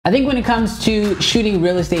I think when it comes to shooting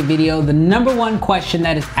real estate video, the number one question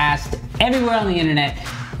that is asked everywhere on the internet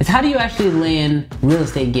is how do you actually land real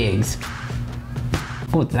estate gigs?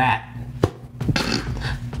 What's that?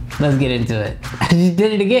 Let's get into it. I just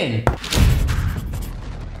did it again.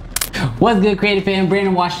 What's good, creative fan?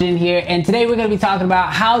 Brandon Washington here, and today we're going to be talking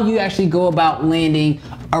about how you actually go about landing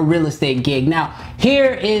a real estate gig. Now,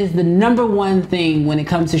 here is the number one thing when it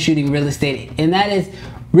comes to shooting real estate, and that is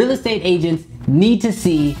real estate agents need to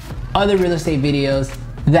see other real estate videos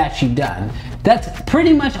that you've done. That's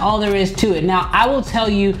pretty much all there is to it. Now, I will tell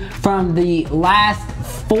you from the last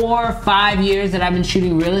 4 or 5 years that I've been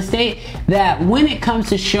shooting real estate, that when it comes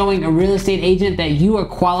to showing a real estate agent that you are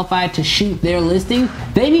qualified to shoot their listing,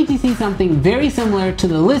 they need to see something very similar to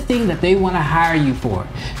the listing that they want to hire you for.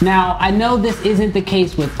 Now, I know this isn't the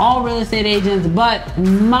case with all real estate agents, but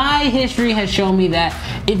my history has shown me that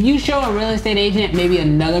if you show a real estate agent maybe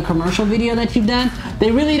another commercial video that you've done,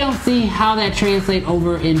 they really don't see how that translates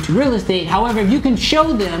over into real estate. However, if you can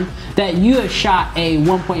show them that you have shot a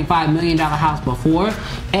 $1.5 million house before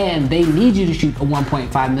and they need you to shoot a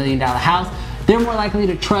 $1.5 million house, they're more likely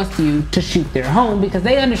to trust you to shoot their home because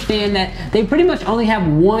they understand that they pretty much only have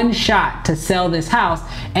one shot to sell this house,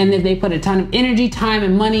 and if they put a ton of energy, time,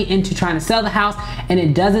 and money into trying to sell the house and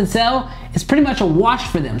it doesn't sell, it's pretty much a wash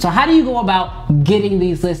for them. So how do you go about getting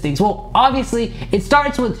these listings? Well, obviously it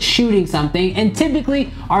starts with shooting something, and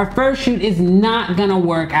typically our first shoot is not gonna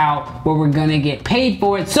work out where we're gonna get paid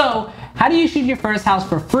for it. So how do you shoot your first house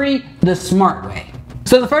for free the smart way?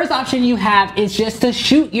 So the first option you have is just to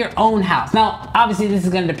shoot your own house. Now, obviously this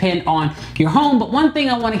is gonna depend on your home, but one thing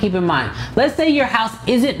I wanna keep in mind, let's say your house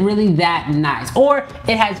isn't really that nice, or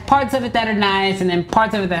it has parts of it that are nice and then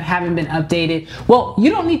parts of it that haven't been updated. Well, you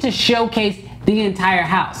don't need to showcase the entire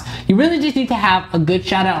house. You really just need to have a good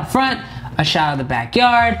shot out front, a shot of the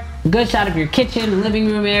backyard, a good shot of your kitchen, living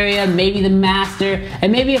room area, maybe the master,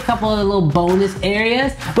 and maybe a couple of little bonus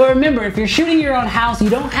areas. But remember, if you're shooting your own house, you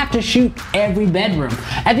don't have to shoot every bedroom.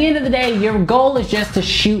 At the end of the day, your goal is just to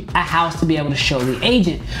shoot a house to be able to show the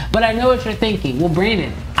agent. But I know what you're thinking. Well,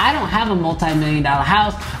 Brandon, I don't have a multi-million-dollar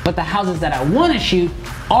house, but the houses that I want to shoot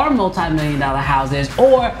are multi-million-dollar houses,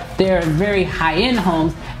 or they're very high-end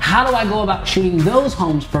homes. How do I go about shooting those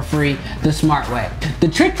homes for free the smart way? The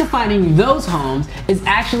trick to finding those homes is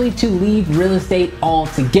actually to leave real estate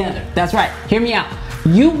altogether. That's right, hear me out.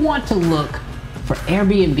 You want to look for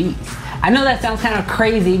Airbnbs. I know that sounds kind of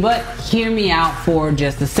crazy, but hear me out for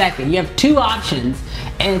just a second. You have two options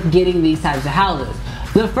in getting these types of houses.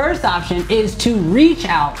 The first option is to reach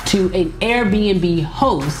out to an Airbnb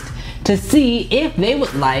host to see if they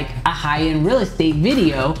would like a high-end real estate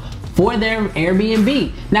video for their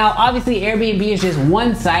Airbnb. Now, obviously Airbnb is just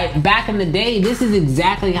one site. Back in the day, this is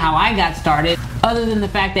exactly how I got started. Other than the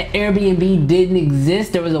fact that Airbnb didn't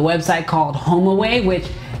exist, there was a website called HomeAway, which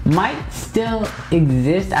might still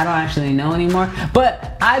exist, I don't actually know anymore,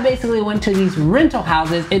 but I basically went to these rental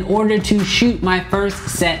houses in order to shoot my first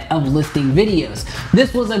set of listing videos.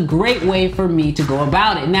 This was a great way for me to go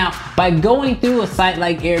about it. Now, by going through a site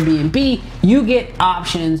like Airbnb, you get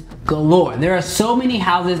options galore. There are so many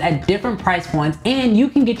houses at different price points, and you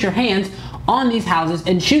can get your hands on these houses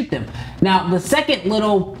and shoot them. Now, the second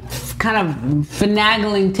little kind of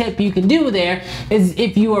finagling tip you can do there is,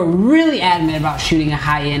 if you are really adamant about shooting a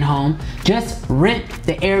high-end home, just rent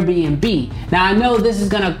the Airbnb. Now, I know this is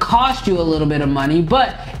gonna cost you a little bit of money,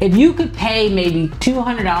 but if you could pay maybe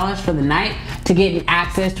 $200 for the night to get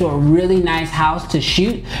access to a really nice house to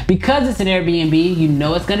shoot, because it's an Airbnb, you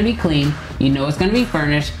know it's gonna be clean, you know it's gonna be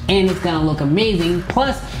furnished, and it's gonna look amazing.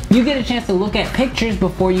 Plus, you get a chance to look at pictures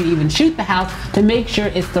before you even shoot the house to make sure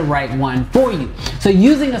it's the right one for you. So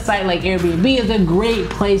using a site like Airbnb is a great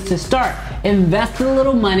place to start. Invest a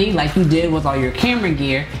little money, like you did with all your camera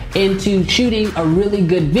gear, into shooting a really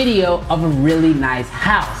good video of a really nice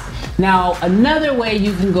house. Now, another way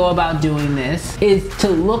you can go about doing this is to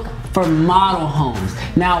look for model homes.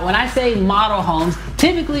 Now, when I say model homes,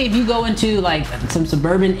 typically if you go into like some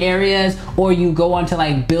suburban areas or you go onto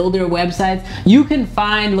like builder websites, you can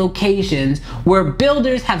find locations where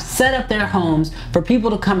builders have set up their homes for people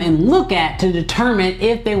to come and look at to determine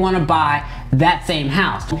if they want to buy that same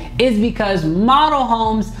house. It's because model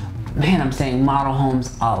homes, man, I'm saying model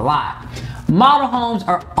homes a lot. Model homes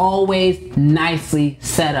are always nicely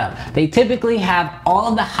set up. They typically have all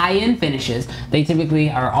of the high-end finishes. They typically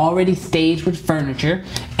are already staged with furniture.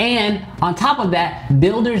 And on top of that,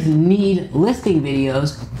 builders need listing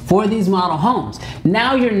videos for these model homes.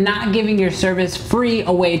 Now you're not giving your service free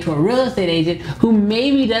away to a real estate agent who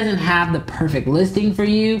maybe doesn't have the perfect listing for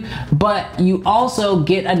you, but you also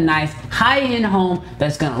get a nice high-end home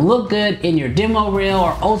that's gonna look good in your demo reel,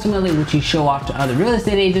 or ultimately which you show off to other real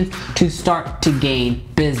estate agents to start to gain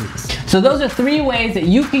business. So those are 3 ways that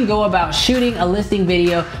you can go about shooting a listing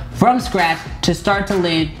video from scratch to start to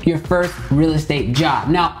land your first real estate job.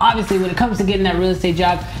 Now, obviously, when it comes to getting that real estate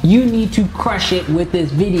job, you need to crush it with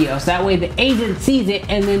this video. So that way the agent sees it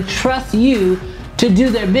and then trusts you to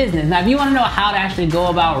do their business. Now, if you want to know how to actually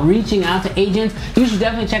go about reaching out to agents, you should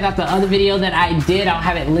definitely check out the other video that I did. I'll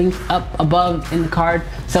have it linked up above in the card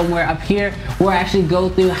somewhere up here, where I actually go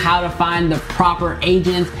through how to find the proper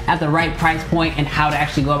agents at the right price point and how to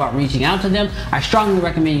actually go about reaching out to them. I strongly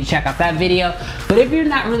recommend you check out that video. But if you're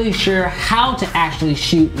not really sure how to actually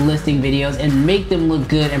shoot listing videos and make them look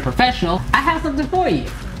good and professional, I have something for you.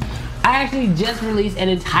 I actually just released an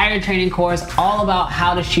entire training course all about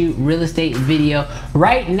how to shoot real estate video.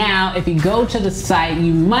 Right now, if you go to the site,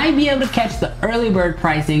 you might be able to catch the early bird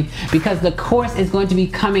pricing because the course is going to be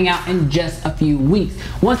coming out in just a few weeks.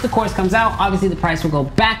 Once the course comes out, obviously the price will go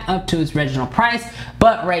back up to its original price,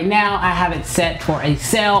 but right now I have it set for a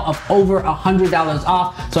sale of over $100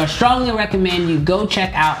 off. So I strongly recommend you go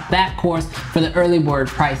check out that course for the early bird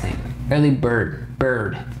pricing. Early bird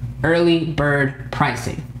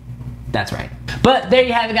pricing. That's right. But there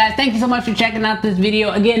you have it, guys. Thank you so much for checking out this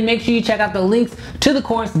video. Again, make sure you check out the links to the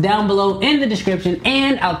course down below in the description,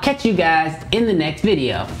 and I'll catch you guys in the next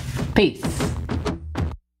video. Peace.